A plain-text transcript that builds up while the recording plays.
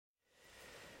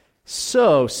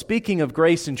So, speaking of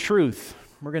grace and truth,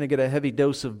 we're going to get a heavy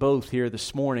dose of both here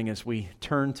this morning as we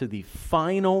turn to the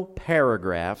final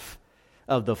paragraph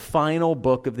of the final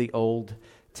book of the Old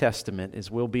Testament,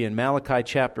 as we'll be in Malachi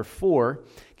chapter 4,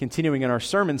 continuing in our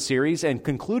sermon series and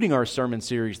concluding our sermon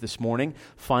series this morning,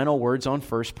 Final Words on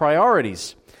First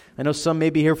Priorities. I know some may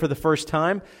be here for the first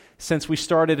time. Since we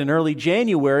started in early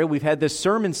January, we've had this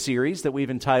sermon series that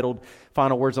we've entitled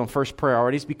Final Words on First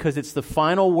Priorities because it's the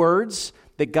final words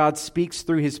that God speaks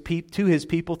through to His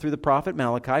people through the prophet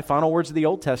Malachi, final words of the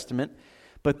Old Testament,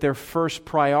 but they're first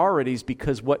priorities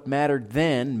because what mattered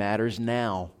then matters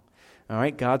now. All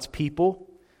right, God's people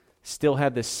still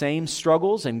have the same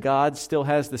struggles, and God still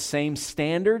has the same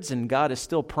standards, and God has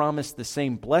still promised the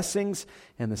same blessings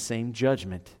and the same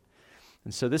judgment.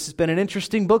 And so this has been an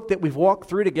interesting book that we've walked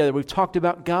through together. We've talked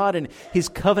about God and His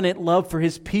covenant love for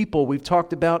His people. We've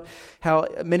talked about how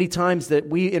many times that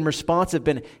we in response have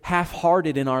been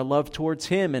half-hearted in our love towards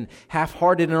Him and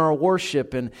half-hearted in our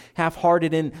worship and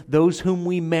half-hearted in those whom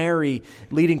we marry,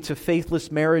 leading to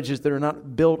faithless marriages that are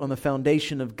not built on the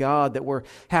foundation of God, that we're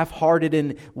half-hearted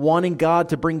in wanting God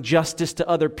to bring justice to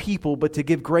other people but to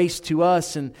give grace to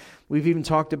us. And we've even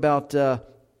talked about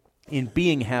in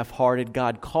being half-hearted,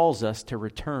 God calls us to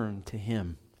return to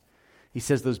Him. He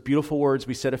says those beautiful words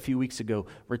we said a few weeks ago,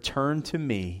 return to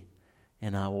me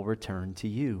and I will return to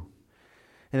you.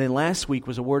 And then last week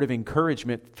was a word of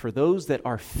encouragement for those that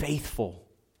are faithful.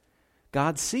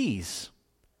 God sees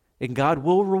and God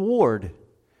will reward.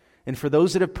 And for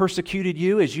those that have persecuted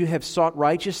you as you have sought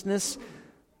righteousness,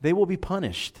 they will be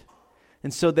punished.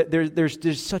 And so that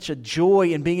there's such a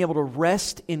joy in being able to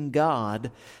rest in God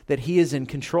that He is in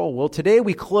control. Well, today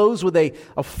we close with a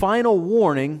final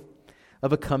warning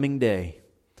of a coming day.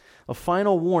 A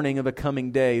final warning of a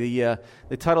coming day.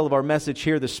 The title of our message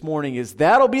here this morning is,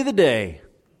 That'll Be the Day.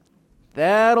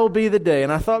 That'll be the day.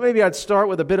 And I thought maybe I'd start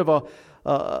with a bit of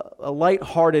a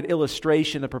lighthearted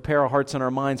illustration to prepare our hearts and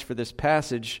our minds for this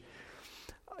passage.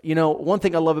 You know, one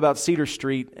thing I love about Cedar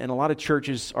Street, and a lot of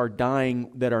churches are dying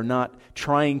that are not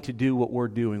trying to do what we're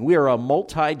doing. We are a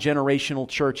multi-generational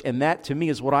church, and that to me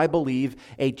is what I believe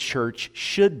a church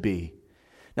should be.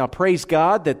 Now, praise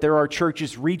God that there are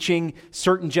churches reaching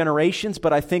certain generations,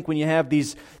 but I think when you have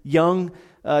these young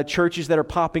churches that are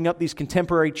popping up, these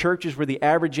contemporary churches where the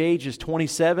average age is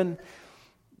 27,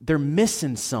 they're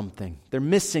missing something. They're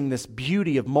missing this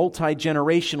beauty of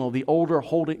multi-generational, the older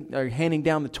handing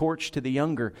down the torch to the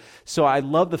younger. So I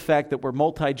love the fact that we're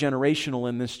multi-generational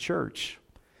in this church.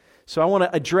 So I want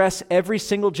to address every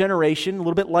single generation, a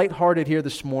little bit lighthearted here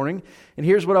this morning. And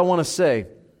here's what I want to say.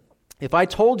 If I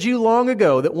told you long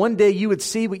ago that one day you would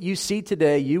see what you see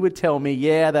today, you would tell me,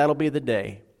 yeah, that'll be the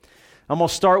day. I'm going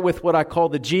to start with what I call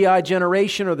the GI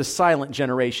generation or the silent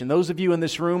generation. Those of you in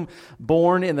this room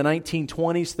born in the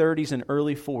 1920s, 30s, and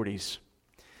early 40s.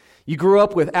 You grew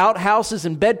up with outhouses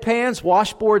and bedpans,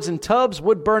 washboards and tubs,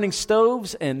 wood-burning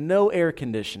stoves, and no air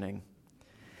conditioning.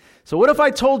 So what if I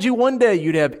told you one day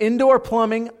you'd have indoor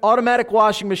plumbing, automatic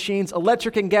washing machines,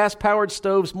 electric and gas-powered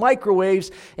stoves,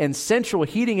 microwaves, and central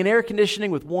heating and air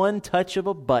conditioning with one touch of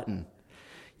a button?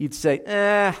 You'd say,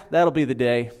 that'll be the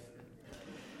day.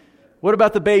 What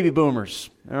about the baby boomers?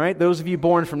 All right, those of you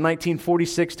born from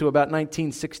 1946 to about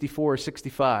 1964 or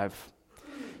 65.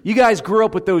 You guys grew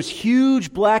up with those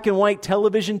huge black and white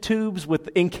television tubes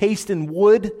encased in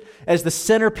wood as the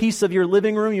centerpiece of your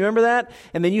living room. You remember that?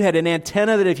 And then you had an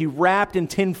antenna that if you wrapped in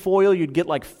tin foil, you'd get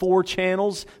like 4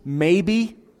 channels,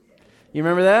 maybe. You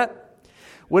remember that?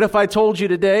 What if I told you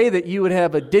today that you would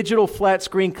have a digital flat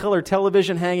screen color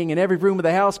television hanging in every room of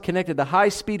the house, connected to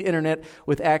high-speed internet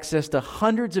with access to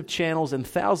hundreds of channels and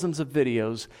thousands of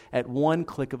videos at one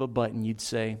click of a button? You'd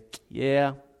say,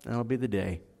 yeah, that'll be the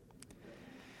day.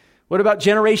 What about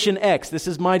Generation X? This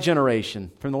is my generation,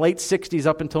 from the late 60s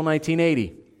up until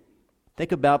 1980.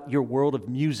 Think about your world of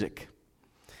music.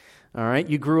 All right,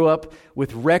 you grew up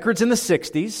with records in the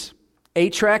 60s,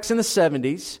 8-tracks in the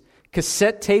 70s,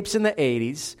 cassette tapes in the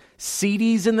 80s,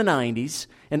 CDs in the 90s,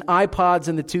 and iPods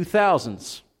in the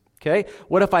 2000s. Okay?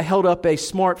 What if I held up a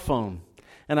smartphone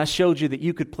and I showed you that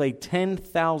you could play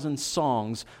 10,000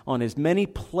 songs on as many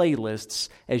playlists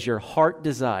as your heart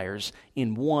desires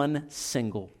in one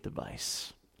single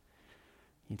device?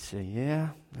 You'd say,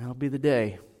 yeah, that'll be the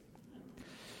day.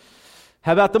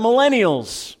 How about the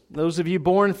millennials? Those of you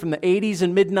born from the 80s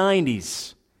and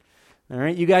mid-90s. All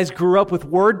right, you guys grew up with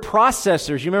word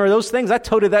processors. You remember those things? I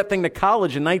toted that thing to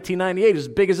college in 1998, as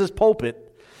big as this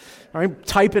pulpit. All right,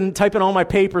 typing all my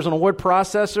papers on a word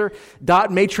processor, dot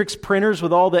matrix printers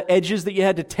with all the edges that you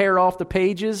had to tear off the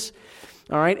pages.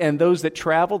 All right, and those that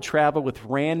travel with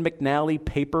Rand McNally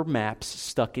paper maps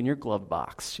stuck in your glove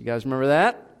box. You guys remember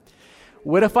that?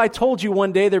 What if I told you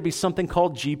one day there'd be something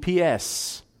called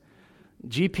GPS?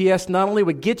 GPS not only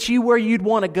would get you where you'd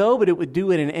want to go, but it would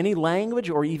do it in any language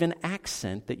or even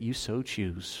accent that you so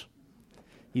choose.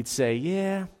 You'd say,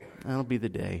 yeah, that'll be the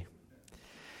day.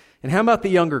 And how about the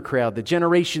younger crowd, the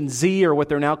Generation Z, or what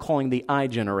they're now calling the I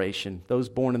generation, those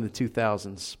born in the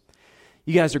 2000s?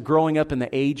 You guys are growing up in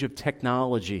the age of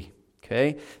technology,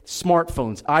 okay?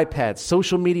 Smartphones, iPads,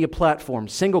 social media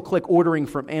platforms, single-click ordering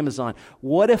from Amazon.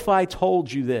 What if I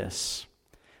told you this?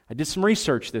 I did some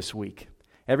research this week.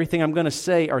 Everything I'm going to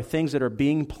say are things that are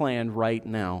being planned right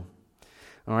now.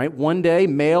 All right, one day,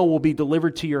 mail will be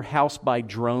delivered to your house by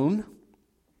drone.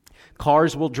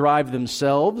 Cars will drive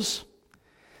themselves.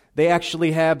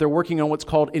 They're working on what's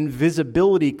called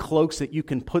invisibility cloaks that you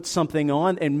can put something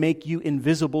on and make you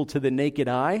invisible to the naked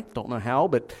eye. Don't know how,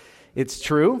 but it's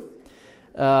true.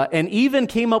 And even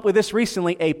came up with this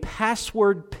recently, a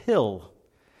password pill.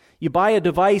 You buy a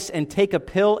device and take a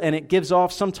pill and it gives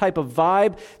off some type of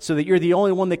vibe so that you're the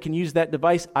only one that can use that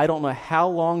device. I don't know how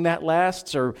long that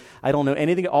lasts, or I don't know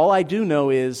anything. All I do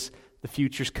know is the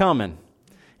future's coming,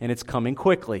 and it's coming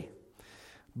quickly.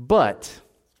 But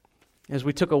as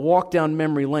we took a walk down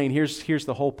memory lane, here's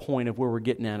the whole point of where we're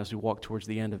getting at as we walk towards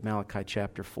the end of Malachi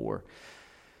chapter 4.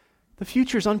 The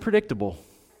future's unpredictable.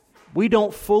 We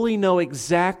don't fully know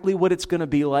exactly what it's going to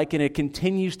be like, and it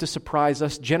continues to surprise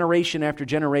us generation after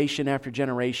generation after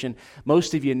generation.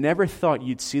 Most of you never thought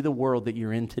you'd see the world that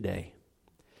you're in today.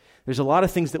 There's a lot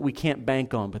of things that we can't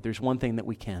bank on, but there's one thing that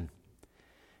we can,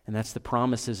 and that's the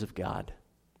promises of God.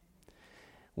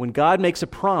 When God makes a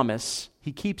promise,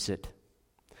 He keeps it.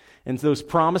 And those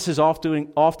promises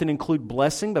often include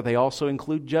blessing, but they also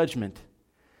include judgment.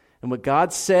 And what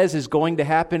God says is going to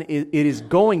happen, it is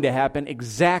going to happen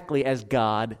exactly as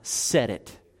God said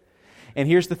it. And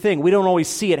here's the thing, we don't always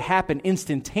see it happen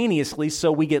instantaneously,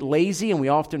 so we get lazy and we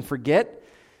often forget,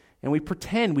 and we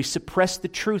pretend, we suppress the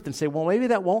truth and say, well, maybe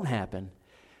that won't happen.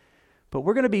 But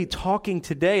we're going to be talking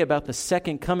today about the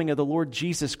second coming of the Lord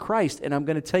Jesus Christ, and I'm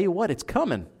going to tell you what, it's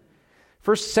coming.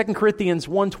 2 Corinthians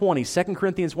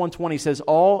 1:20 says,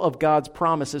 all of God's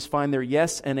promises find their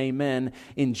yes and amen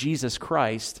in Jesus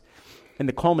Christ. And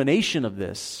the culmination of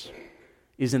this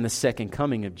is in the second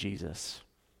coming of Jesus.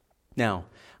 Now,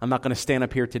 I'm not going to stand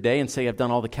up here today and say I've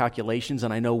done all the calculations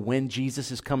and I know when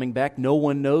Jesus is coming back. No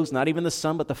one knows, not even the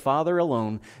Son, but the Father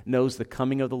alone knows the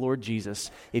coming of the Lord Jesus.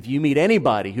 If you meet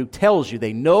anybody who tells you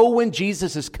they know when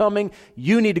Jesus is coming,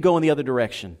 you need to go in the other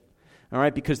direction. All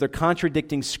right, because they're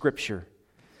contradicting Scripture.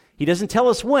 He doesn't tell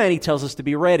us when, He tells us to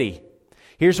be ready.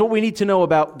 Here's what we need to know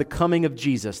about the coming of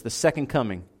Jesus, the second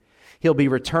coming. He'll be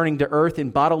returning to earth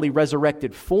in bodily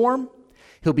resurrected form.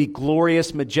 He'll be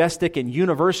glorious, majestic, and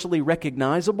universally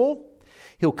recognizable.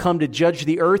 He'll come to judge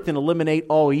the earth and eliminate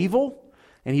all evil.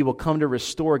 And He will come to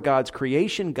restore God's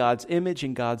creation, God's image,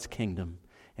 and God's kingdom.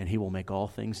 And He will make all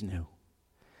things new.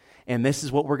 And this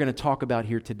is what we're going to talk about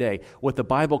here today, what the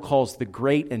Bible calls the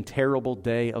great and terrible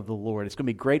day of the Lord. It's going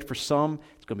to be great for some,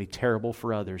 it's going to be terrible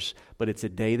for others, but it's a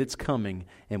day that's coming,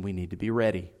 and we need to be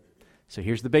ready. So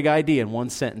here's the big idea in one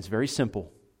sentence, very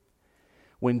simple.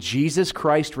 When Jesus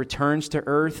Christ returns to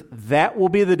earth, that will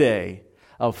be the day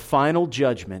of final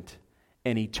judgment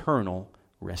and eternal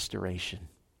restoration.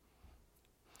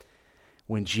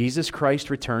 When Jesus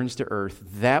Christ returns to earth,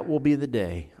 that will be the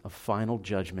day of final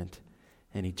judgment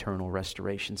and eternal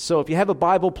restoration. So if you have a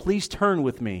Bible, please turn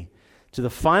with me to the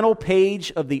final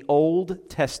page of the Old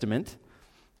Testament,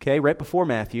 okay, right before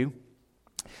Matthew.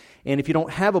 And if you don't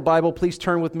have a Bible, please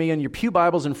turn with me on your pew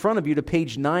Bibles in front of you to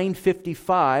page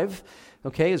 955,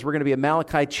 okay, as we're going to be in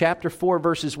Malachi chapter 4,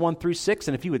 verses 1 through 6.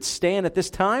 And if you would stand at this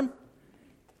time.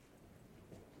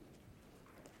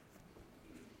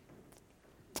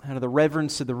 Out of the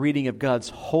reverence of the reading of God's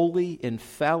holy,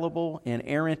 infallible,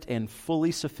 inerrant, and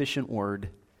fully sufficient Word.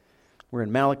 We're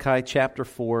in Malachi chapter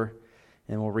 4,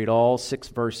 and we'll read all 6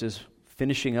 verses,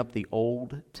 finishing up the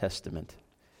Old Testament.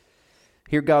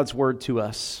 Hear God's Word to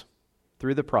us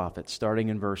through the prophets, starting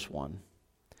in verse 1.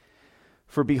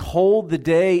 For behold, the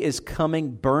day is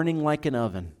coming burning like an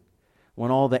oven,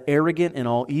 when all the arrogant and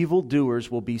all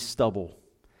evildoers will be stubble.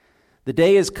 The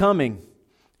day is coming.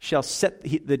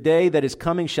 The day that is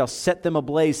coming shall set them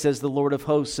ablaze, says the Lord of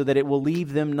hosts, so that it will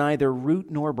leave them neither root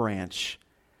nor branch.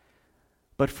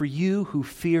 But for you who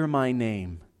fear my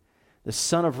name, the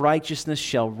Son of Righteousness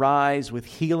shall rise with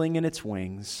healing in its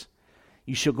wings.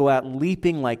 You shall go out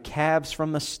leaping like calves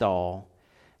from the stall,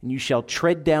 and you shall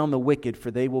tread down the wicked, for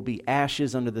they will be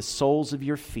ashes under the soles of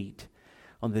your feet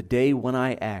on the day when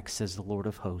I act, says the Lord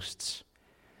of hosts.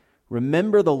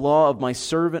 Remember the law of my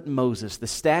servant Moses, the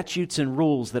statutes and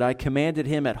rules that I commanded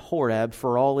him at Horeb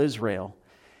for all Israel.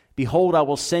 Behold, I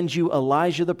will send you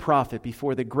Elijah the prophet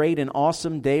before the great and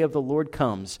awesome day of the Lord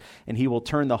comes, and he will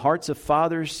turn the hearts of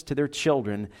fathers to their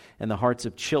children and the hearts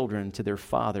of children to their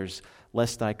fathers,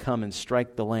 lest I come and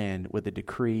strike the land with a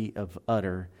decree of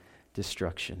utter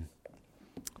destruction.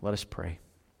 Let us pray.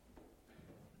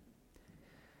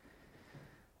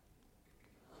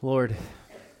 Lord,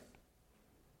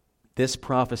 this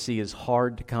prophecy is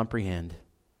hard to comprehend.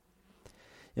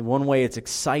 In one way, it's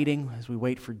exciting as we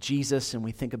wait for Jesus and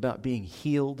we think about being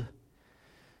healed.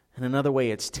 In another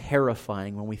way, it's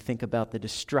terrifying when we think about the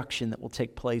destruction that will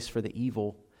take place for the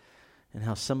evil and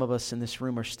how some of us in this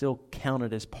room are still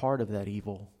counted as part of that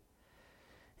evil.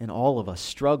 And all of us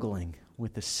struggling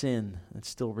with the sin that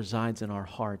still resides in our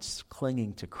hearts,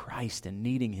 clinging to Christ and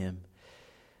needing Him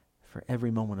for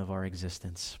every moment of our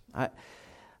existence.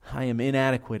 I am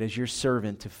inadequate as your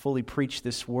servant to fully preach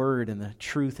this word and the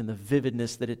truth and the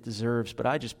vividness that it deserves, but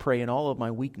I just pray in all of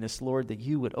my weakness, Lord, that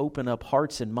you would open up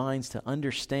hearts and minds to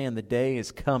understand the day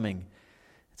is coming.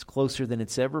 It's closer than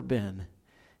it's ever been,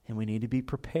 and we need to be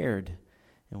prepared,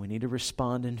 and we need to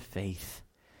respond in faith.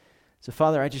 So,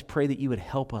 Father, I just pray that you would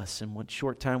help us in what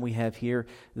short time we have here,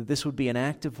 that this would be an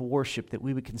act of worship, that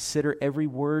we would consider every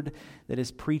word that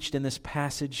is preached in this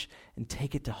passage and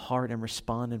take it to heart and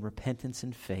respond in repentance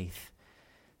and faith.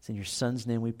 It's in your Son's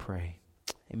name we pray.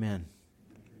 Amen.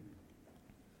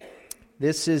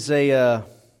 This is a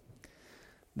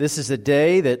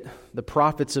day that the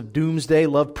prophets of doomsday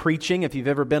love preaching. If you've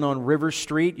ever been on River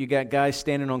Street, you got guys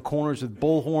standing on corners with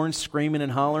bullhorns screaming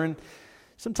and hollering.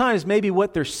 Sometimes maybe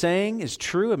what they're saying is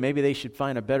true, and maybe they should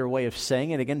find a better way of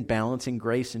saying it, again, balancing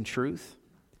grace and truth.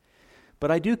 But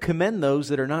I do commend those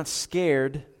that are not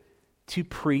scared to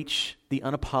preach the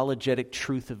unapologetic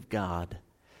truth of God.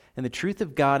 And the truth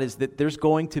of God is that there's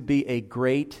going to be a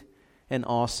great and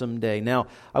awesome day. Now,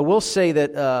 I will say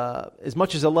that as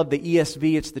much as I love the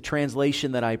ESV, it's the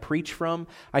translation that I preach from,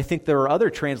 I think there are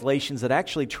other translations that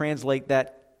actually translate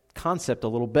that concept a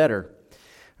little better.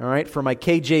 All right, for my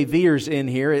KJVers in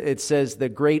here, it says the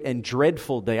great and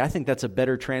dreadful day. I think that's a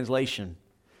better translation.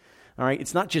 All right,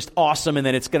 it's not just awesome and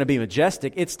then it's going to be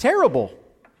majestic. It's terrible.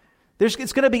 It's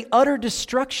going to be utter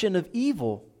destruction of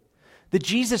evil. The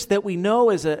Jesus that we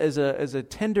know as a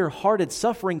tender-hearted,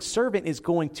 suffering servant is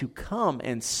going to come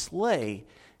and slay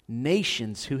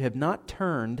nations who have not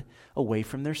turned away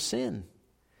from their sin.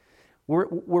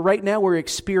 Right now we're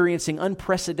experiencing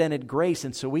unprecedented grace,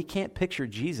 and so we can't picture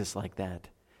Jesus like that.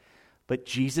 But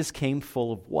Jesus came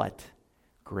full of what?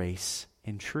 Grace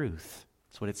and truth.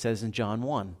 That's what it says in John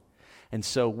 1. And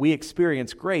so we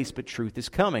experience grace, but truth is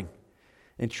coming.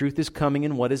 And truth is coming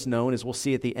in what is known, as we'll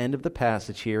see at the end of the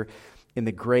passage here, in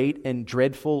the great and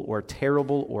dreadful or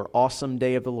terrible or awesome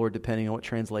day of the Lord, depending on what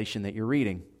translation that you're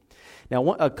reading. Now,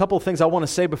 a couple of things I want to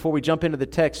say before we jump into the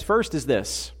text. First is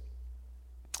this.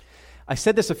 I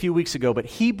said this a few weeks ago, but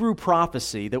Hebrew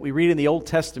prophecy that we read in the Old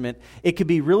Testament, it could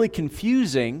be really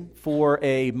confusing for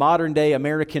a modern-day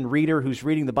American reader who's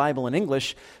reading the Bible in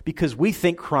English because we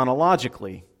think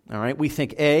chronologically. All right, we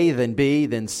think A, then B,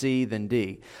 then C, then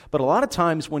D. But a lot of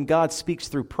times when God speaks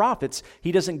through prophets,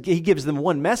 He gives them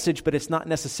one message, but it's not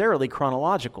necessarily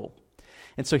chronological.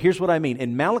 And so here's what I mean.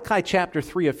 In Malachi chapter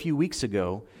 3 a few weeks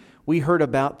ago, we heard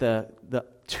about the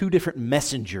two different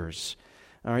messengers.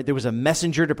 All right, there was a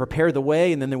messenger to prepare the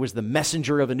way, and then there was the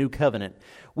messenger of a new covenant.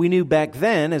 We knew back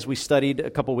then, as we studied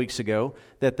a couple weeks ago,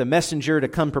 that the messenger to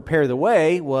come prepare the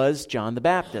way was John the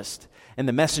Baptist, and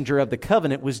the messenger of the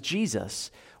covenant was Jesus.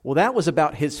 Well, that was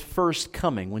about His first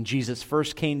coming, when Jesus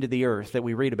first came to the earth that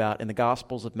we read about in the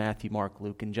Gospels of Matthew, Mark,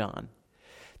 Luke, and John.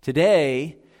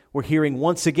 Today, we're hearing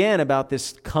once again about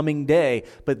this coming day,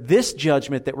 but this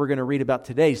judgment that we're going to read about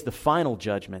today is the final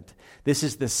judgment. This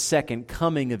is the second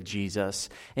coming of Jesus.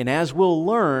 And as we'll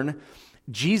learn,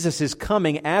 Jesus is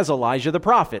coming as Elijah the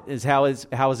prophet, is how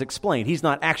is explained. He's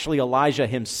not actually Elijah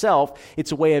himself.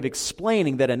 It's a way of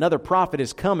explaining that another prophet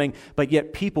is coming, but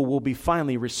yet people will be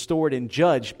finally restored and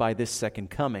judged by this second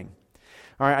coming.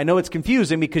 All right, I know it's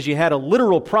confusing because you had a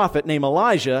literal prophet named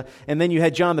Elijah, and then you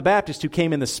had John the Baptist who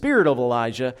came in the spirit of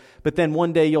Elijah, but then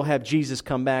one day you'll have Jesus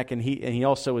come back, and he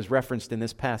also is referenced in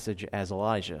this passage as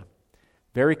Elijah.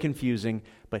 Very confusing,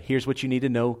 but here's what you need to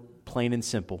know, plain and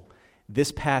simple.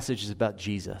 This passage is about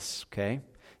Jesus, okay?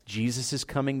 Jesus is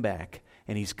coming back,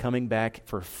 and He's coming back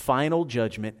for final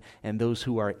judgment, and those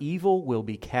who are evil will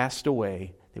be cast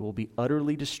away. They will be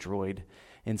utterly destroyed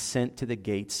and sent to the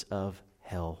gates of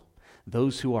hell.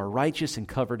 Those who are righteous and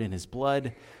covered in His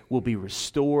blood will be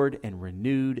restored and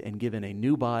renewed and given a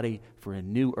new body for a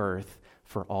new earth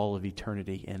for all of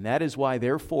eternity. And that is why,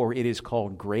 therefore, it is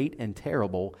called great and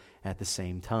terrible at the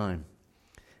same time.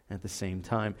 At the same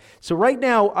time. So right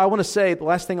now, I want to say, the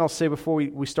last thing I'll say before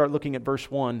we start looking at verse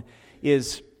 1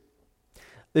 is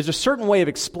there's a certain way of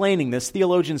explaining this.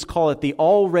 Theologians call it the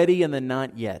already and the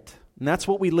not yet. And that's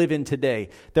what we live in today.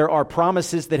 There are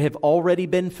promises that have already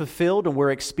been fulfilled and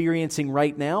we're experiencing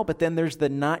right now, but then there's the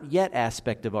not yet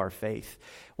aspect of our faith.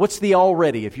 What's the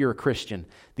already if you're a Christian?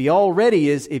 The already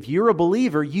is if you're a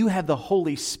believer, you have the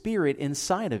Holy Spirit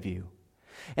inside of you.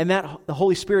 And that the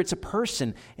Holy Spirit's a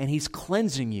person, and He's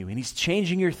cleansing you, and He's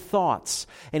changing your thoughts,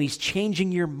 and He's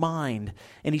changing your mind,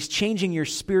 and He's changing your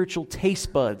spiritual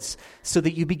taste buds so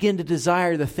that you begin to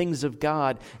desire the things of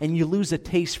God, and you lose a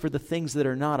taste for the things that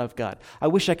are not of God. I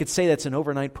wish I could say that's an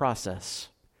overnight process.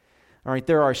 All right,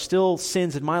 there are still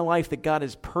sins in my life that God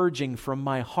is purging from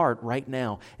my heart right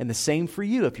now, and the same for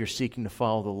you if you're seeking to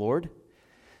follow the Lord.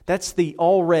 That's the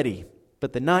already.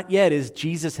 But the not yet is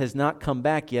Jesus has not come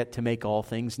back yet to make all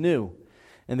things new.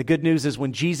 And the good news is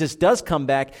when Jesus does come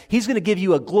back, He's going to give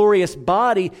you a glorious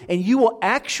body and you will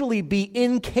actually be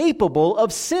incapable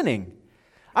of sinning.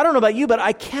 I don't know about you, but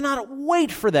I cannot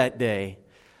wait for that day.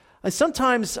 And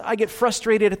sometimes I get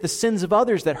frustrated at the sins of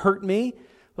others that hurt me,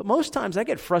 but most times I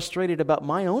get frustrated about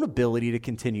my own ability to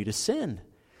continue to sin.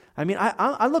 I mean,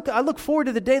 I look forward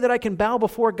to the day that I can bow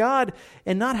before God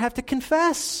and not have to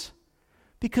confess.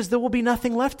 Because there will be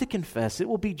nothing left to confess. It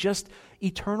will be just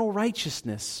eternal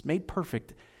righteousness made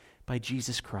perfect by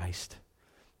Jesus Christ.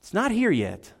 It's not here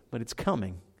yet, but it's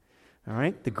coming. All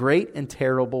right? The great and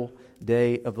terrible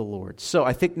day of the Lord. So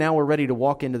I think now we're ready to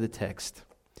walk into the text.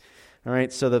 All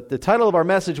right, so the title of our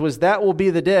message was That Will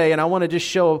Be the Day, and I want to just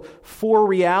show 4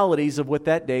 realities of what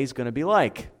that day is going to be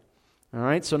like. All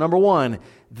right, so number 1,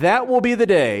 that will be the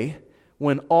day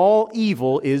when all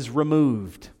evil is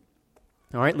removed.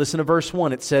 All right, listen to verse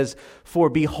 1. It says, "For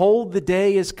behold, the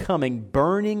day is coming,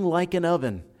 burning like an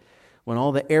oven, when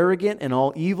all the arrogant and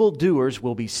all evildoers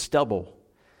will be stubble.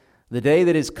 The day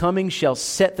that is coming shall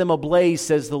set them ablaze,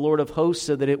 says the Lord of hosts,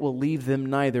 so that it will leave them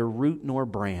neither root nor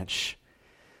branch."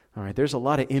 All right, there's a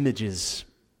lot of images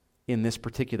in this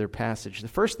particular passage. The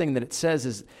first thing that it says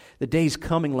is the day's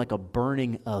coming like a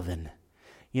burning oven.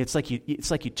 You know, it's like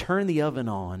you turn the oven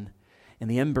on, and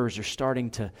the embers are starting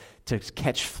to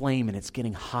catch flame, and it's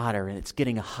getting hotter, and it's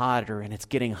getting hotter, and it's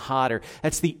getting hotter.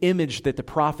 That's the image that the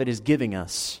prophet is giving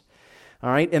us.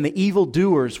 All right, and the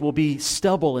evildoers will be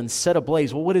stubble and set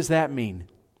ablaze. Well, what does that mean?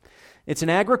 It's an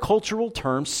agricultural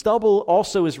term. Stubble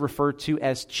also is referred to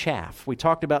as chaff. We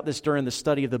talked about this during the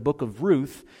study of the book of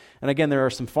Ruth. And again, there are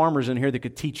some farmers in here that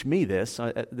could teach me this.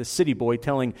 The city boy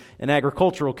telling an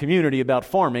agricultural community about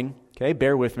farming. Okay,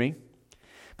 bear with me.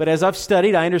 But as I've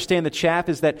studied, I understand the chaff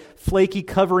is that flaky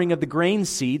covering of the grain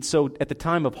seed. So at the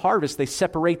time of harvest, they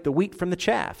separate the wheat from the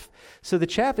chaff. So the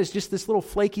chaff is just this little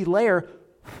flaky layer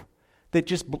that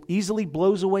just easily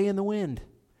blows away in the wind.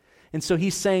 And so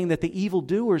he's saying that the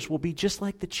evildoers will be just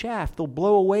like the chaff. They'll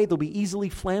blow away. They'll be easily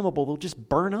flammable. They'll just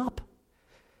burn up.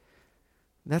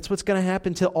 That's what's going to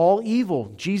happen to all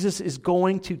evil. Jesus is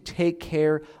going to take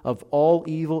care of all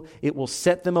evil. It will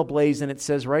set them ablaze, and it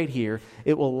says right here,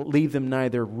 it will leave them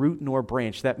neither root nor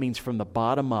branch. That means from the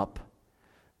bottom up,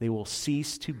 they will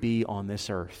cease to be on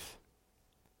this earth.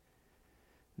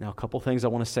 Now, a couple things I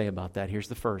want to say about that. Here's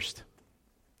the first.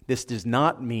 This does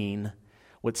not mean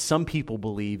what some people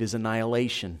believe is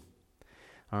annihilation.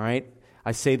 All right?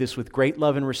 I say this with great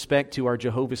love and respect to our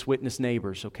Jehovah's Witness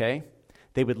neighbors, okay?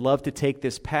 They would love to take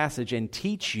this passage and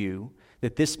teach you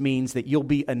that this means that you'll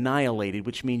be annihilated,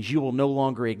 which means you will no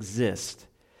longer exist.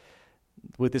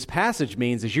 What this passage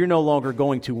means is you're no longer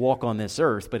going to walk on this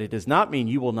earth, but it does not mean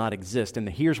you will not exist. And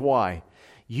here's why.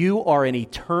 You are an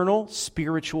eternal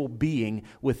spiritual being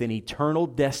with an eternal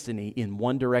destiny in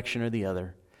one direction or the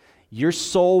other. Your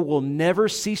soul will never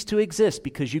cease to exist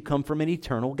because you come from an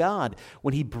eternal God.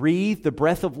 When He breathed the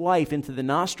breath of life into the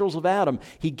nostrils of Adam,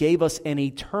 He gave us an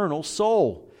eternal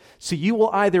soul. So you will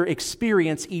either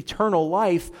experience eternal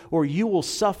life or you will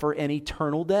suffer an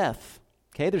eternal death.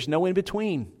 Okay, there's no in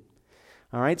between.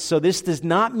 All right, so this does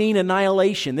not mean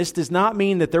annihilation. This does not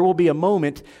mean that there will be a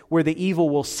moment where the evil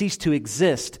will cease to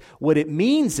exist. What it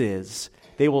means is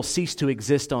they will cease to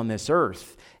exist on this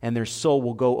earth, and their soul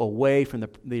will go away from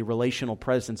the relational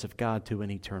presence of God to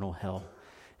an eternal hell.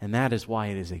 And that is why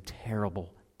it is a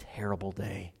terrible, terrible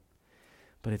day.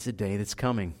 But it's a day that's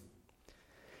coming.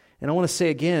 And I want to say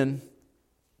again,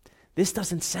 this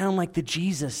doesn't sound like the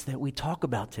Jesus that we talk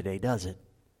about today, does it?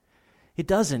 It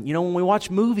doesn't. You know, when we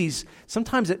watch movies,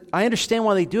 sometimes I understand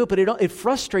why they do it, but it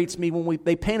frustrates me when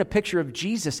they paint a picture of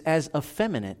Jesus as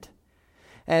effeminate.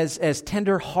 as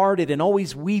tender-hearted and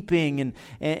always weeping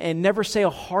and never say a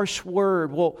harsh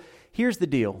word. Well, here's the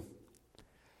deal.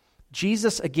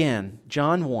 Jesus, again,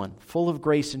 John 1, full of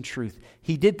grace and truth,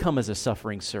 he did come as a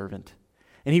suffering servant.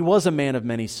 And he was a man of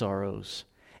many sorrows.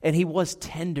 And he was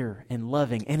tender and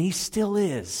loving, and he still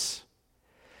is.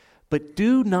 But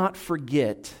do not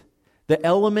forget the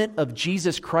element of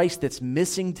Jesus Christ that's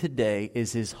missing today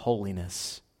is his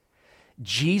holiness.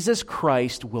 Jesus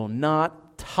Christ will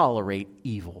not tolerate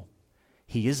evil.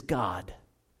 He is God.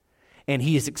 And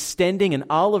he is extending an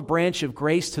olive branch of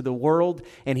grace to the world,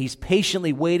 and he's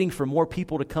patiently waiting for more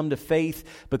people to come to faith.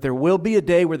 But there will be a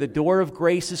day where the door of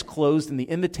grace is closed and the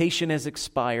invitation has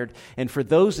expired. And for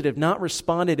those that have not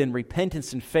responded in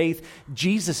repentance and faith,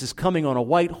 Jesus is coming on a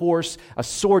white horse, a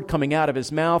sword coming out of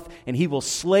his mouth, and he will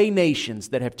slay nations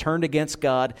that have turned against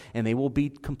God, and they will be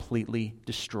completely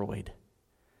destroyed.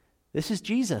 This is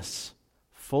Jesus,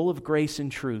 full of grace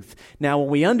and truth. Now, when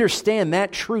we understand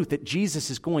that truth that Jesus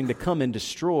is going to come and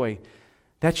destroy,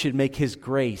 that should make his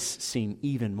grace seem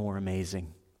even more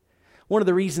amazing. One of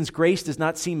the reasons grace does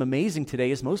not seem amazing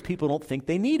today is most people don't think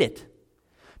they need it.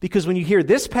 Because when you hear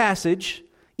this passage,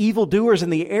 evildoers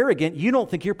and the arrogant, you don't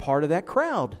think you're part of that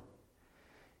crowd.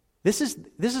 This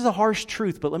is a harsh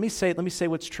truth, but let me say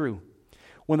what's true.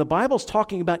 When the Bible's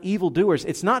talking about evildoers,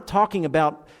 it's not talking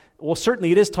about, well,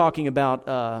 certainly it is talking about,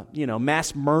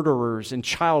 mass murderers and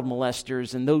child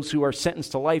molesters and those who are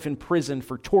sentenced to life in prison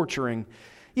for torturing.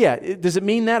 Yeah, does it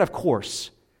mean that? Of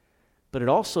course. But it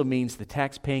also means the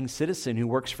tax-paying citizen who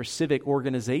works for civic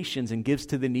organizations and gives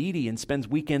to the needy and spends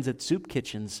weekends at soup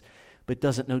kitchens but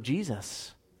doesn't know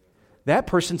Jesus. That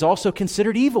person's also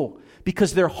considered evil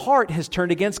because their heart has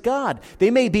turned against God.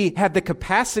 They may have the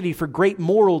capacity for great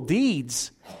moral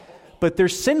deeds, but they're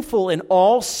sinful, and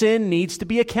all sin needs to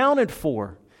be accounted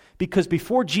for. Because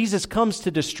before Jesus comes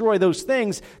to destroy those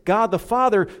things, God the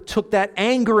Father took that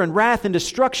anger and wrath and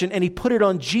destruction and he put it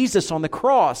on Jesus on the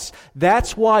cross.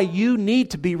 That's why you need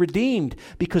to be redeemed,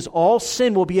 because all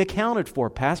sin will be accounted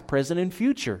for, past, present, and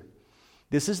future.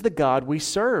 This is the God we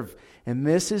serve, and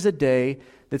this is a day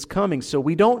that's coming. So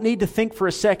we don't need to think for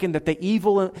a second that the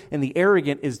evil and the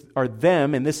arrogant are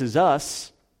them and this is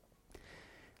us.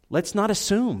 Let's not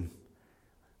assume.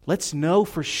 Let's know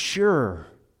for sure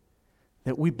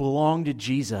that we belong to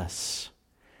Jesus.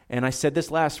 And I said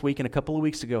this last week and a couple of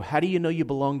weeks ago. How do you know you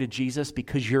belong to Jesus?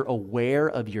 Because you're aware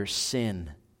of your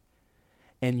sin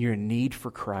and your need for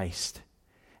Christ.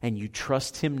 And you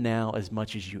trust him now as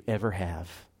much as you ever have.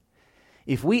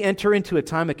 If we enter into a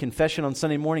time of confession on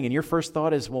Sunday morning and your first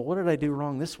thought is, well, what did I do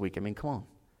wrong this week? I mean, come on.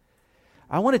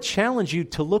 I want to challenge you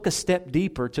to look a step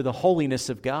deeper to the holiness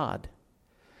of God.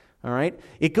 All right?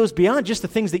 It goes beyond just the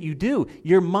things that you do.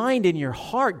 Your mind and your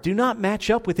heart do not match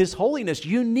up with his holiness.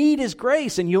 You need his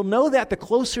grace, and you'll know that the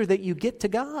closer that you get to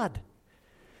God.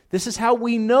 This is how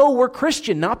we know we're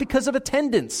Christian, not because of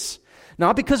attendance,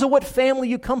 not because of what family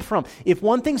you come from. If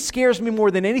one thing scares me more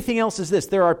than anything else is this: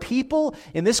 there are people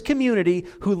in this community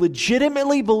who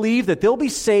legitimately believe that they'll be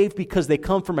saved because they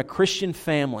come from a Christian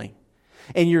family.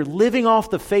 And you're living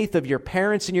off the faith of your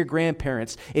parents and your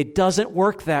grandparents. It doesn't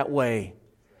work that way.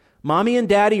 Mommy and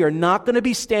daddy are not going to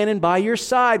be standing by your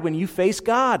side when you face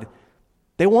God.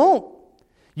 They won't.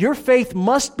 Your faith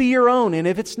must be your own, and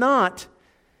if it's not,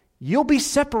 you'll be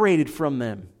separated from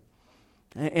them.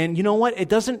 And you know what? It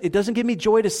doesn't give me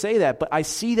joy to say that, but I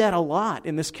see that a lot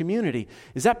in this community.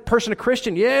 Is that person a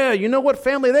Christian? Yeah, you know what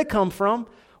family they come from.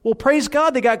 Well, praise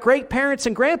God, they got great parents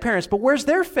and grandparents, but where's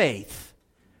their faith?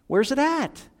 Where's it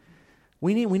at?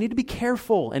 We need to be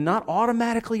careful and not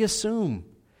automatically assume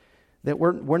that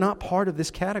we're not part of this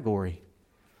category.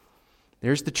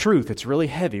 There's the truth. It's really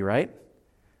heavy, right?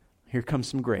 Here comes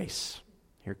some grace.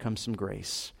 Here comes some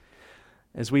grace.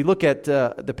 As we look at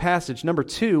the passage, number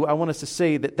 2, I want us to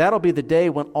say that that'll be the day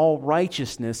when all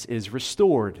righteousness is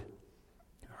restored.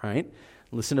 All right?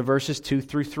 Listen to verses 2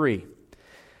 through 3.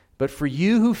 But for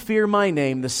you who fear my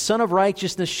name, the Son of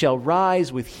Righteousness shall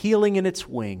rise with healing in its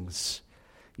wings.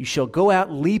 You shall go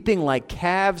out leaping like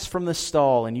calves from the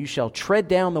stall, and you shall tread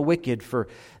down the wicked, for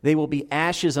they will be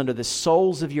ashes under the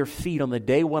soles of your feet on the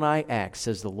day when I act,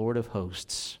 says the Lord of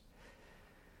hosts.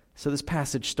 So this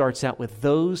passage starts out with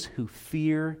those who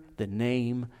fear the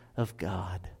name of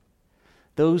God.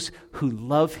 Those who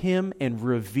love him and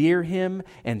revere him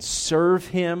and serve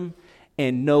him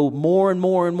and know more and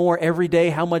more and more every day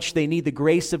how much they need the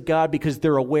grace of God because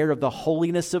they're aware of the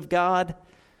holiness of God.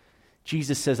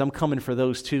 Jesus says, I'm coming for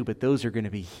those too, but those are going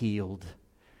to be healed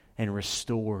and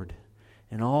restored.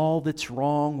 And all that's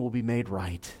wrong will be made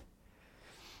right.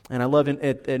 And I love in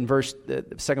the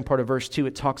second part of verse 2,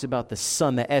 it talks about the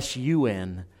Son, the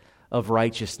S-U-N of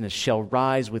righteousness shall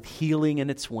rise with healing in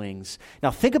its wings.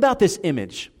 Now think about this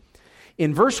image.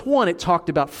 In verse 1, it talked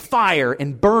about fire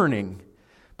and burning,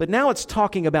 but now it's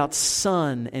talking about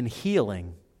sun and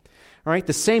healing. All right,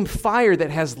 the same fire that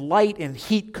has light and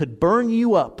heat could burn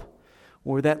you up,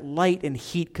 or that light and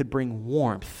heat could bring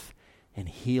warmth and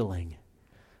healing.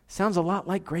 Sounds a lot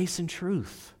like grace and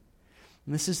truth.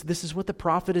 And this is what the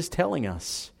prophet is telling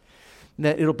us,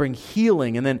 that it'll bring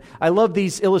healing. And then I love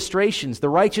these illustrations. The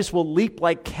righteous will leap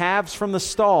like calves from the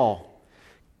stall.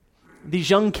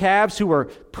 These young calves who were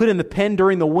put in the pen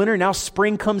during the winter, now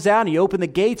spring comes out and you open the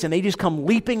gates and they just come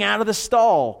leaping out of the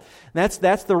stall. That's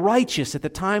the righteous at the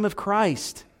time of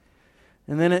Christ.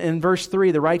 And then in verse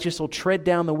 3, the righteous will tread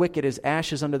down the wicked as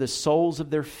ashes under the soles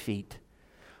of their feet.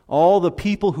 All the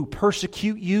people who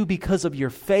persecute you because of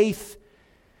your faith,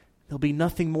 there'll be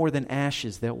nothing more than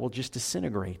ashes that will just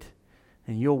disintegrate.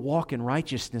 And you'll walk in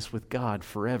righteousness with God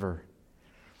forever.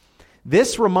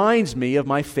 This reminds me of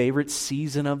my favorite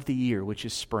season of the year, which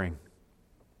is spring.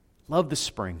 Love the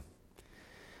spring.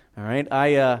 All right,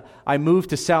 I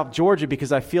moved to South Georgia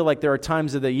because I feel like there are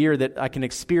times of the year that I can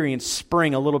experience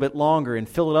spring a little bit longer. In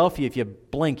Philadelphia, if you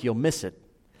blink, you'll miss it.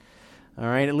 All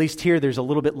right, at least here there's a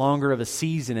little bit longer of a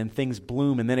season and things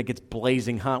bloom and then it gets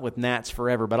blazing hot with gnats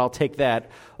forever. But I'll take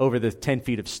that over the 10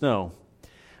 feet of snow.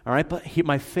 All right, but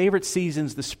my favorite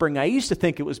season's the spring. I used to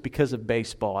think it was because of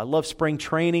baseball. I love spring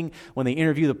training when they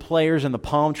interview the players and the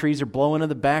palm trees are blowing in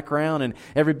the background and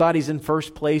everybody's in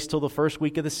first place till the first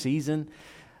week of the season.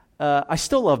 I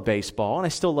still love baseball and I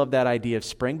still love that idea of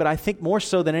spring, but I think more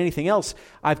so than anything else,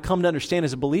 I've come to understand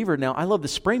as a believer now, I love the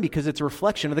spring because it's a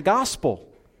reflection of the gospel.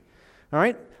 All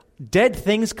right, dead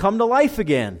things come to life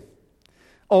again.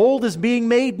 Old is being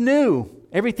made new.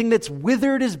 Everything that's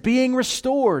withered is being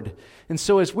restored. And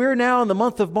so as we're now in the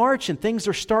month of March and things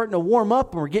are starting to warm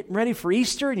up and we're getting ready for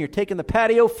Easter and you're taking the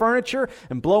patio furniture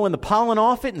and blowing the pollen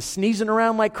off it and sneezing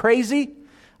around like crazy,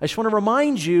 I just want to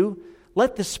remind you,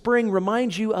 let the spring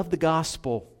remind you of the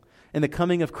gospel and the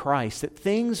coming of Christ, that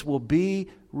things will be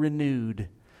renewed.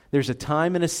 There's a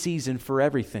time and a season for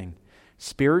everything.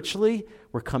 Spiritually,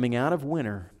 we're coming out of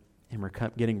winter and we're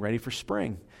getting ready for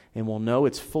spring. And we'll know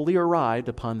it's fully arrived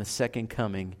upon the second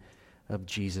coming of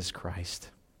Jesus Christ.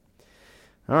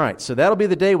 All right, so that'll be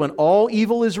the day when all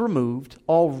evil is removed,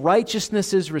 all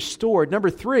righteousness is restored. Number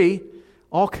 3,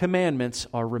 all commandments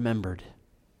are remembered.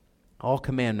 All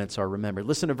commandments are remembered.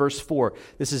 Listen to verse 4.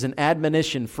 This is an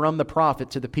admonition from the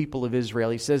prophet to the people of Israel.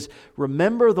 He says,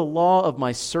 "Remember the law of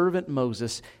my servant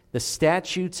Moses, the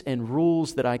statutes and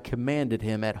rules that I commanded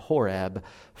him at Horeb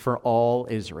for all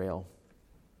Israel."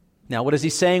 Now, what is he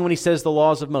saying when he says the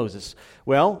laws of Moses?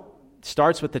 Well, it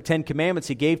starts with the 10 commandments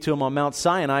he gave to him on Mount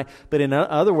Sinai, but in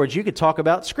other words, you could talk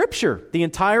about Scripture, the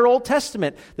entire Old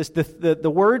Testament,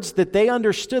 the words that they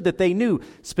understood, that they knew,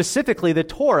 specifically the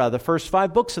Torah, the first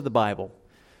 5 books of the Bible.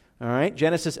 All right,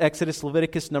 Genesis, Exodus,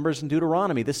 Leviticus, Numbers, and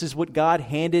Deuteronomy. This is what God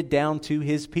handed down to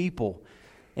His people.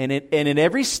 And in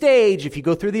every stage, if you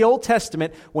go through the Old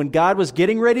Testament, when God was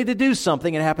getting ready to do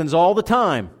something, it happens all the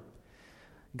time,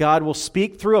 God will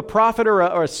speak through a prophet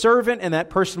or a servant, and that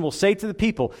person will say to the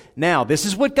people, now, this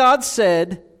is what God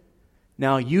said.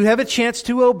 Now, you have a chance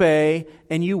to obey,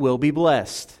 and you will be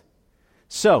blessed.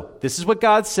 So, this is what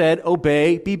God said,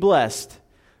 obey, be blessed.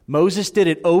 Moses did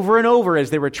it over and over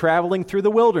as they were traveling through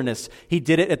the wilderness. He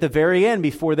did it at the very end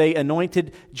before they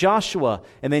anointed Joshua.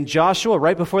 And then Joshua,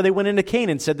 right before they went into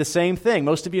Canaan, said the same thing.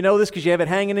 Most of you know this because you have it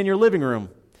hanging in your living room.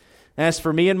 As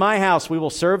for me and my house, we will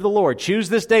serve the Lord. Choose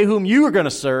this day whom you are going to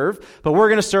serve, but we're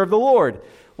going to serve the Lord.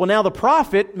 Well, now the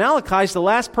prophet, Malachi, is the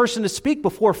last person to speak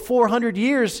before 400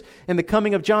 years in the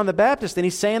coming of John the Baptist, and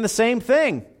he's saying the same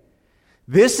thing.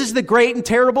 This is the great and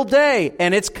terrible day,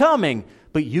 and it's coming,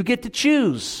 but you get to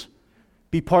choose.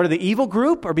 Be part of the evil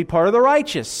group or be part of the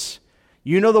righteous.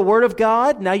 You know the Word of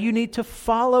God, now you need to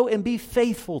follow and be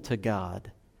faithful to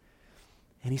God.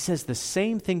 And he says the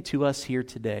same thing to us here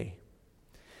today.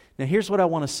 Now, here's what I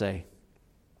want to say.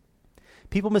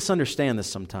 People misunderstand this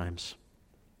sometimes.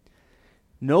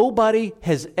 Nobody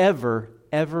has ever,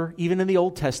 even in the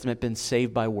Old Testament, been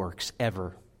saved by works,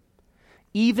 ever.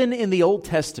 Even in the Old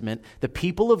Testament, the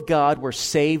people of God were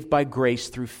saved by grace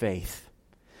through faith.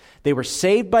 They were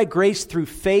saved by grace through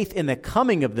faith in the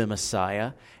coming of the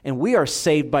Messiah, and we are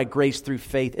saved by grace through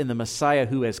faith in the Messiah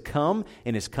who has come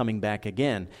and is coming back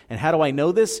again. And how do I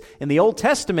know this? In the Old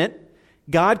Testament,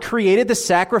 God created the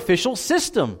sacrificial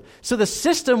system. So the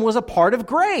system was a part of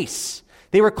grace.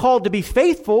 They were called to be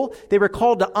faithful. They were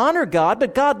called to honor God,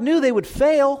 but God knew they would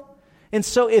fail. And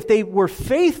so if they were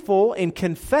faithful in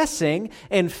confessing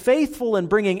and faithful in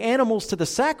bringing animals to the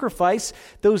sacrifice,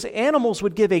 those animals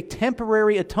would give a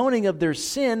temporary atoning of their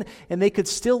sin, and they could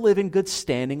still live in good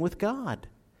standing with God.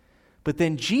 But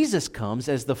then Jesus comes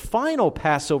as the final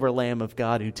Passover Lamb of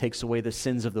God who takes away the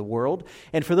sins of the world.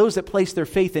 And for those that place their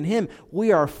faith in Him,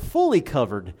 we are fully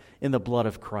covered in the blood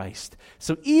of Christ.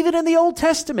 So even in the Old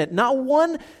Testament, not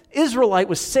one Israelite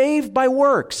was saved by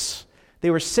works. They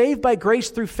were saved by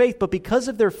grace through faith, but because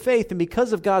of their faith and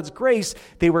because of God's grace,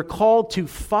 they were called to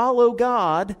follow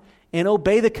God and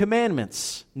obey the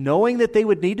commandments, knowing that they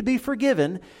would need to be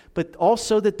forgiven, but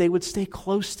also that they would stay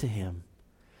close to Him.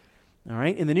 All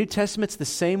right? In the New Testament, it's the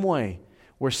same way.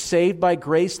 We're saved by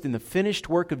grace in the finished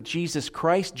work of Jesus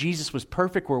Christ. Jesus was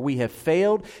perfect where we have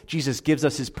failed. Jesus gives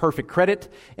us His perfect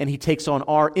credit, and He takes on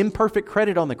our imperfect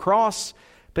credit on the cross.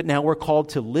 But now we're called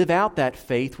to live out that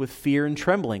faith with fear and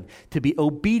trembling, to be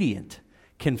obedient,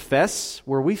 confess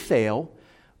where we fail,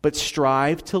 but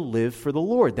strive to live for the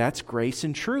Lord. That's grace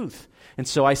and truth. And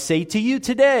so I say to you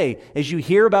today, as you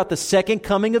hear about the second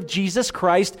coming of Jesus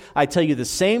Christ, I tell you the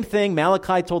same thing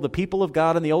Malachi told the people of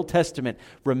God in the Old Testament.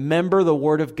 Remember the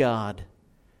Word of God.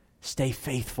 Stay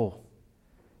faithful.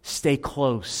 Stay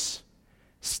close.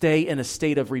 Stay in a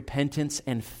state of repentance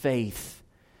and faith.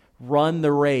 Run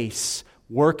the race.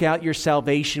 Work out your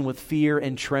salvation with fear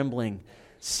and trembling.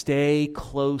 Stay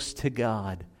close to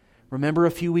God. Remember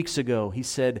a few weeks ago, He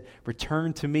said,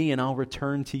 return to me and I'll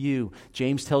return to you.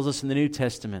 James tells us in the New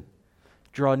Testament,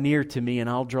 draw near to me and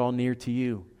I'll draw near to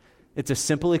you. It's a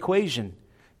simple equation.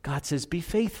 God says, be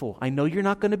faithful. I know you're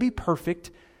not going to be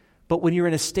perfect, but when you're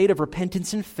in a state of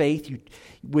repentance and faith,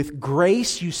 with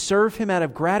grace, you serve Him out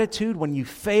of gratitude. When you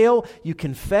fail, you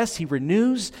confess, He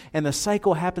renews, and the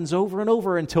cycle happens over and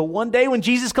over until one day when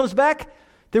Jesus comes back,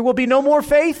 there will be no more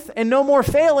faith and no more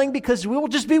failing because we will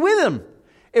just be with Him.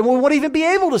 And we won't even be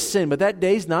able to sin, but that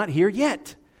day's not here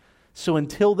yet. So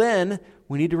until then,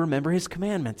 we need to remember His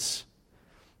commandments.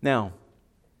 Now,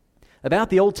 about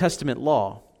the Old Testament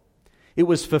law, it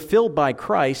was fulfilled by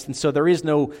Christ, and so there is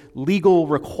no legal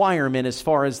requirement as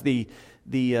far as the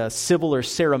civil or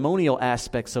ceremonial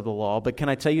aspects of the law. But can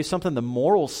I tell you something? The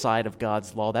moral side of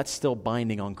God's law, that's still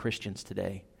binding on Christians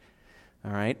today.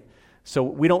 All right? So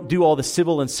we don't do all the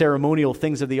civil and ceremonial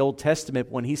things of the Old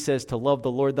Testament when He says to love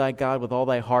the Lord thy God with all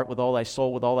thy heart, with all thy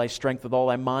soul, with all thy strength, with all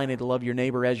thy mind, and to love your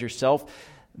neighbor as yourself.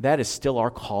 That is still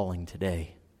our calling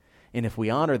today. And if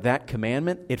we honor that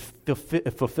commandment, it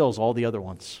fulfills all the other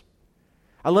ones.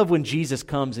 I love when Jesus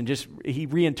comes and He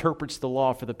reinterprets the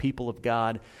law for the people of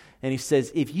God. And He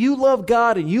says, if you love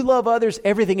God and you love others,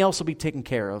 everything else will be taken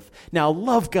care of. Now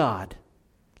love God.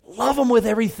 Love Him with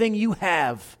everything you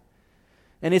have.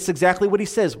 And it's exactly what He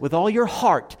says. With all your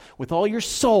heart, with all your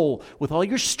soul, with all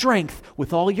your strength,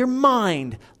 with all your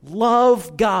mind,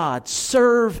 love God,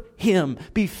 serve Him,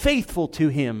 be faithful to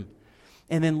Him,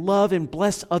 and then love and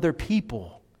bless other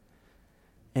people.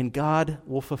 And God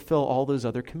will fulfill all those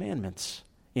other commandments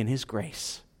in His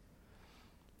grace.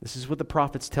 This is what the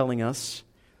prophet's telling us,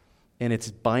 and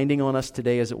it's binding on us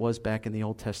today as it was back in the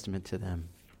Old Testament to them.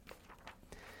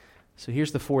 So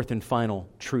here's the fourth and final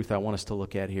truth I want us to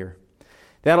look at here.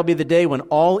 That'll be the day when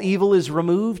all evil is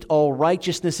removed, all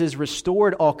righteousness is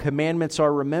restored, all commandments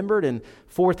are remembered, and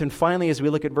fourth and finally, as we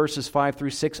look at verses 5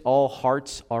 through 6, all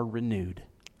hearts are renewed.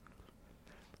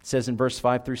 It says in verse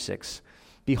 5 through 6,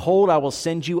 behold, I will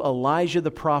send you Elijah the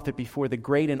prophet before the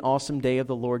great and awesome day of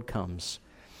the Lord comes.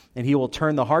 And he will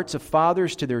turn the hearts of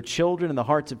fathers to their children and the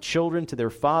hearts of children to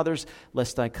their fathers,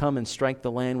 lest I come and strike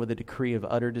the land with a decree of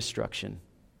utter destruction.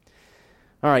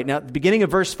 All right, now at the beginning of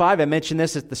verse 5, I mentioned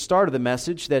this at the start of the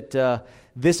message, that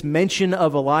this mention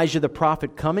of Elijah the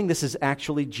prophet coming, this is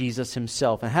actually Jesus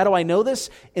Himself. And how do I know this?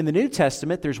 In the New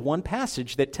Testament, there's one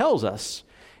passage that tells us.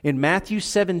 In Matthew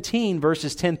 17,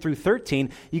 verses 10 through 13,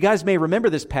 you guys may remember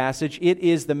this passage. It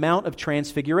is the Mount of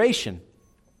Transfiguration.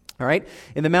 All right?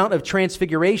 In the Mount of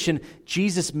Transfiguration,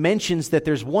 Jesus mentions that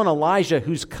there's one Elijah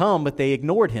who's come, but they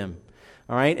ignored him.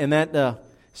 All right? And that,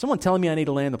 someone telling me I need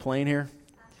to land the plane here?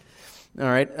 All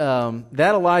right,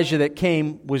 that Elijah that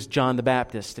came was John the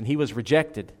Baptist, and he was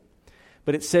rejected.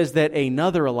 But it says that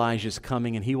another Elijah is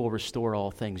coming, and he will restore all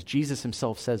things. Jesus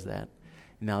Himself says that.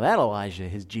 Now that Elijah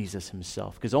is Jesus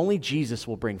Himself, because only Jesus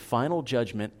will bring final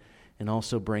judgment and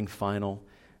also bring final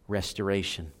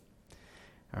restoration.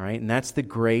 All right, and that's the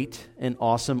great and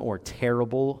awesome or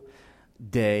terrible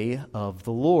day of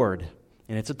the Lord.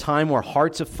 And it's a time where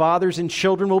hearts of fathers and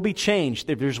children will be changed.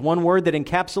 If there's one word that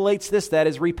encapsulates this, that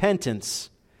is repentance.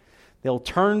 They'll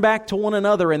turn back to one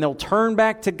another and they'll turn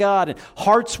back to God, and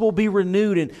hearts will be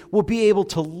renewed, and we'll be able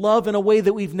to love in a way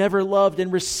that we've never loved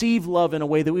and receive love in a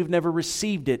way that we've never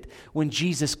received it when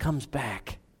Jesus comes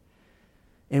back.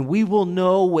 And we will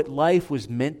know what life was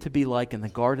meant to be like in the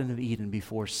Garden of Eden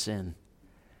before sin.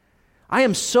 I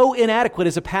am so inadequate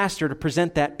as a pastor to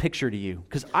present that picture to you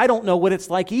because I don't know what it's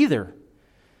like either.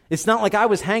 It's not like I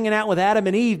was hanging out with Adam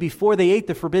and Eve before they ate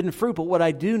the forbidden fruit, but what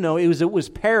I do know is it was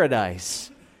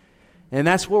paradise. And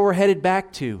that's where we're headed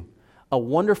back to, a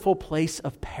wonderful place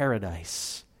of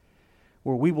paradise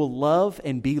where we will love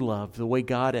and be loved the way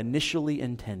God initially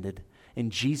intended,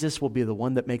 and Jesus will be the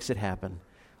one that makes it happen.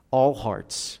 All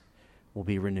hearts will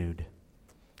be renewed.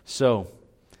 So,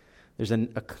 there's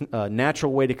a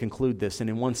natural way to conclude this, and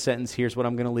in one sentence, here's what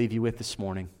I'm going to leave you with this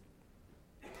morning.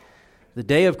 The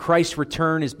day of Christ's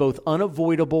return is both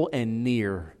unavoidable and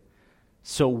near.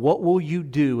 So what will you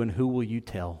do and who will you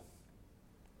tell?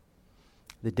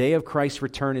 The day of Christ's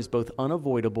return is both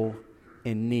unavoidable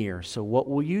and near. So what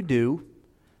will you do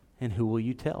and who will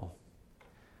you tell?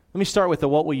 Let me start with the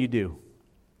what will you do.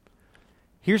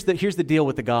 Here's the deal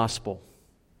with the gospel.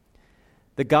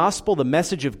 The gospel, the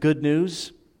message of good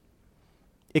news,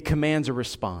 it commands a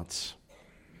response.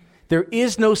 There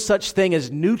is no such thing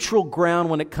as neutral ground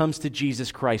when it comes to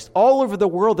Jesus Christ. All over the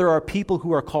world, there are people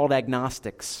who are called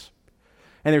agnostics.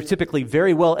 And they're typically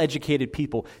very well-educated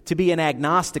people. To be an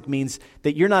agnostic means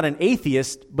that you're not an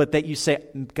atheist, but that you say,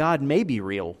 God may be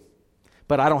real,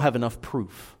 but I don't have enough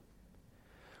proof.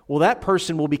 Well, that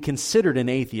person will be considered an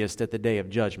atheist at the day of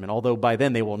judgment, although by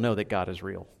then they will know that God is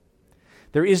real.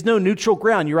 There is no neutral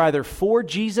ground. You're either for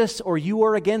Jesus or you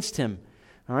are against Him.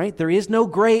 All right? There is no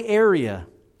gray area.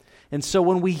 And so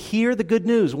when we hear the good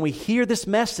news, when we hear this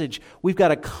message, we've got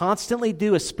to constantly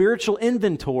do a spiritual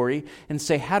inventory and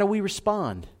say, how do we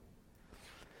respond?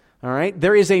 All right?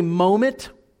 There is a moment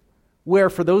where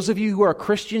for those of you who are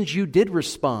Christians, you did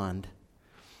respond.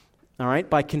 All right?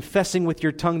 By confessing with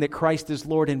your tongue that Christ is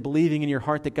Lord and believing in your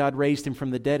heart that God raised Him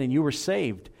from the dead and you were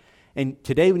saved. And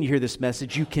today when you hear this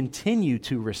message, you continue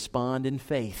to respond in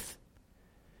faith.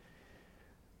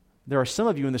 There are some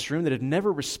of you in this room that have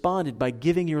never responded by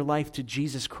giving your life to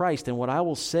Jesus Christ. And what I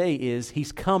will say is,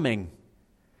 He's coming.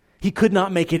 He could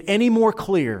not make it any more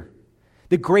clear.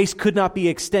 The grace could not be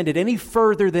extended any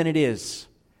further than it is.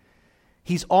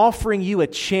 He's offering you a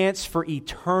chance for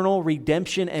eternal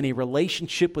redemption and a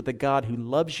relationship with the God who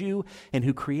loves you and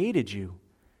who created you,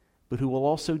 but who will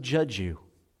also judge you.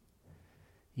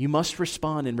 You must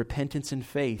respond in repentance and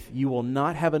faith. You will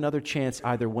not have another chance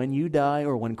either when you die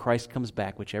or when Christ comes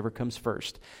back, whichever comes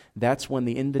first. That's when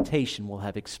the invitation will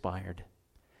have expired.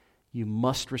 You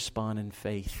must respond in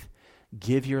faith.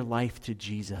 Give your life to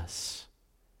Jesus.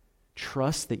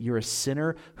 Trust that you're a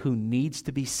sinner who needs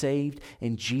to be saved,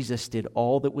 and Jesus did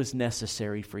all that was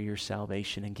necessary for your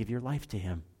salvation, and give your life to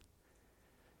Him.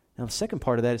 Now, the second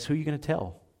part of that is who you're going to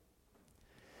tell.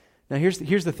 Now, here's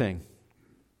the thing.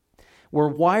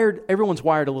 Everyone's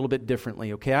wired a little bit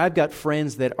differently, okay? I've got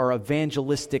friends that are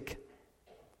evangelistic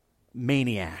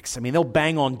maniacs. I mean, they'll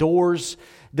bang on doors,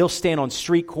 they'll stand on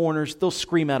street corners, they'll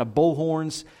scream out of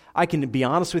bullhorns. I can be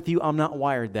honest with you, I'm not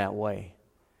wired that way.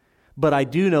 But I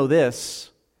do know this,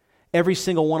 every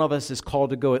single one of us is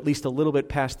called to go at least a little bit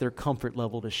past their comfort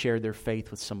level to share their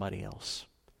faith with somebody else.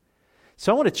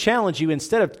 So I want to challenge you,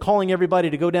 instead of calling everybody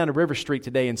to go down to River Street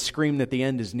today and scream that the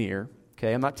end is near,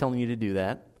 okay? I'm not telling you to do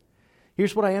that.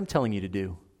 Here's what I am telling you to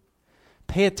do.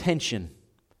 Pay attention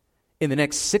in the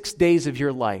next 6 days of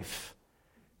your life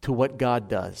to what God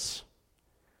does,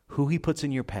 who He puts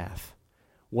in your path,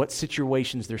 what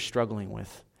situations they're struggling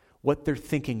with, what they're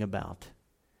thinking about,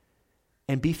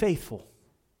 and be faithful.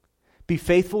 Be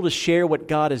faithful to share what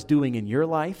God is doing in your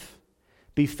life.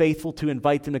 Be faithful to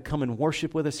invite them to come and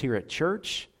worship with us here at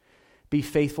church. Be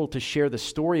faithful to share the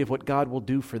story of what God will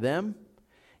do for them.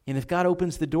 And if God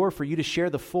opens the door for you to share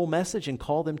the full message and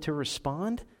call them to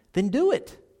respond, then do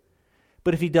it.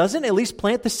 But if He doesn't, at least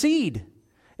plant the seed.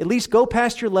 At least go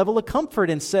past your level of comfort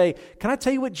and say, can I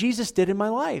tell you what Jesus did in my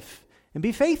life? And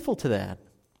be faithful to that.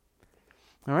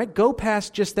 All right, go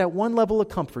past just that one level of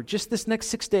comfort. Just this next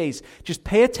 6 days, just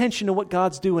pay attention to what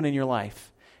God's doing in your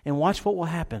life and watch what will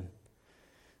happen.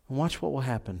 And watch what will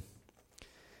happen.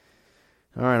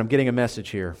 All right, I'm getting a message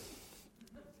here.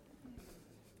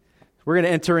 We're going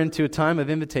to enter into a time of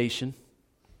invitation.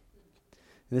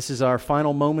 This is our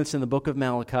final moments in the book of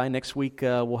Malachi. Next week,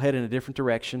 we'll head in a different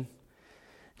direction.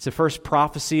 It's the first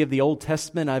prophecy of the Old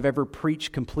Testament I've ever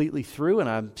preached completely through, and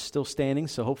I'm still standing,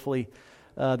 so hopefully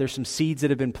there's some seeds that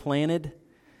have been planted.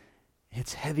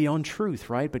 It's heavy on truth,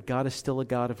 right? But God is still a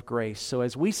God of grace. So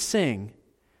as we sing,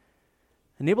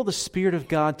 Enable the Spirit of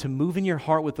God to move in your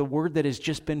heart with the word that has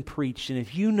just been preached. And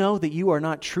if you know that you are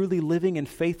not truly living in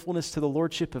faithfulness to the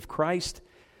Lordship of Christ,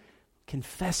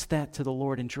 confess that to the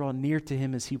Lord and draw near to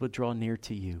Him as He will draw near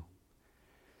to you.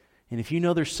 And if you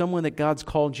know there's someone that God's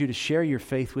called you to share your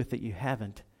faith with that you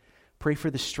haven't, pray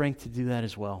for the strength to do that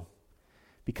as well.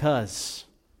 Because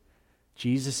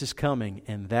Jesus is coming,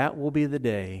 and that will be the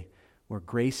day where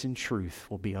grace and truth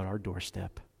will be on our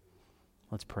doorstep.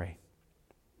 Let's pray.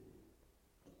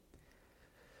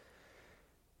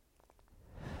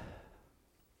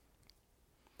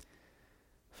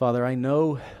 Father, I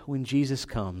know when Jesus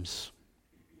comes,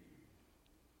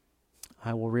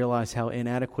 I will realize how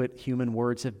inadequate human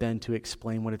words have been to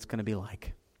explain what it's going to be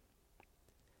like.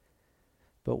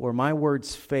 But where my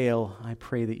words fail, I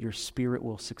pray that your Spirit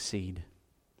will succeed.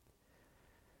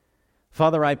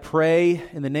 Father, I pray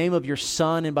in the name of your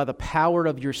Son and by the power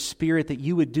of your Spirit that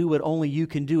you would do what only you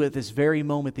can do at this very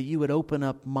moment, that you would open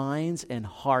up minds and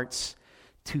hearts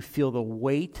to feel the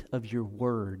weight of your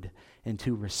word and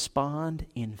to respond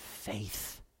in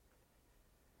faith.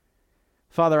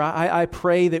 Father, I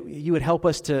pray that you would help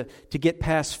us to get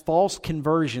past false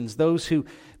conversions, those who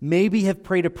maybe have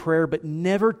prayed a prayer but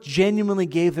never genuinely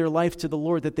gave their life to the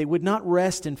Lord, that they would not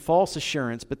rest in false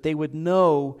assurance, but they would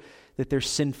know that they're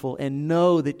sinful and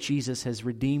know that Jesus has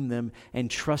redeemed them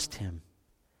and trust Him.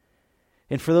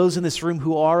 And for those in this room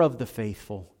who are of the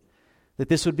faithful, that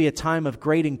this would be a time of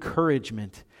great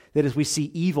encouragement, that as we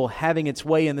see evil having its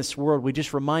way in this world, we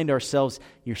just remind ourselves,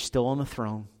 you're still on the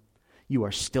throne. You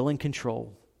are still in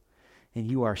control, and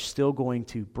you are still going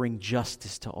to bring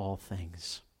justice to all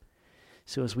things.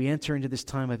 So as we enter into this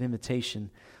time of invitation,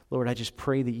 Lord, I just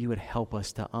pray that you would help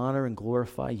us to honor and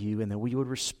glorify you, and that we would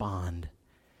respond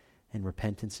in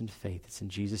repentance and faith. It's in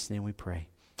Jesus' name we pray.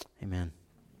 Amen.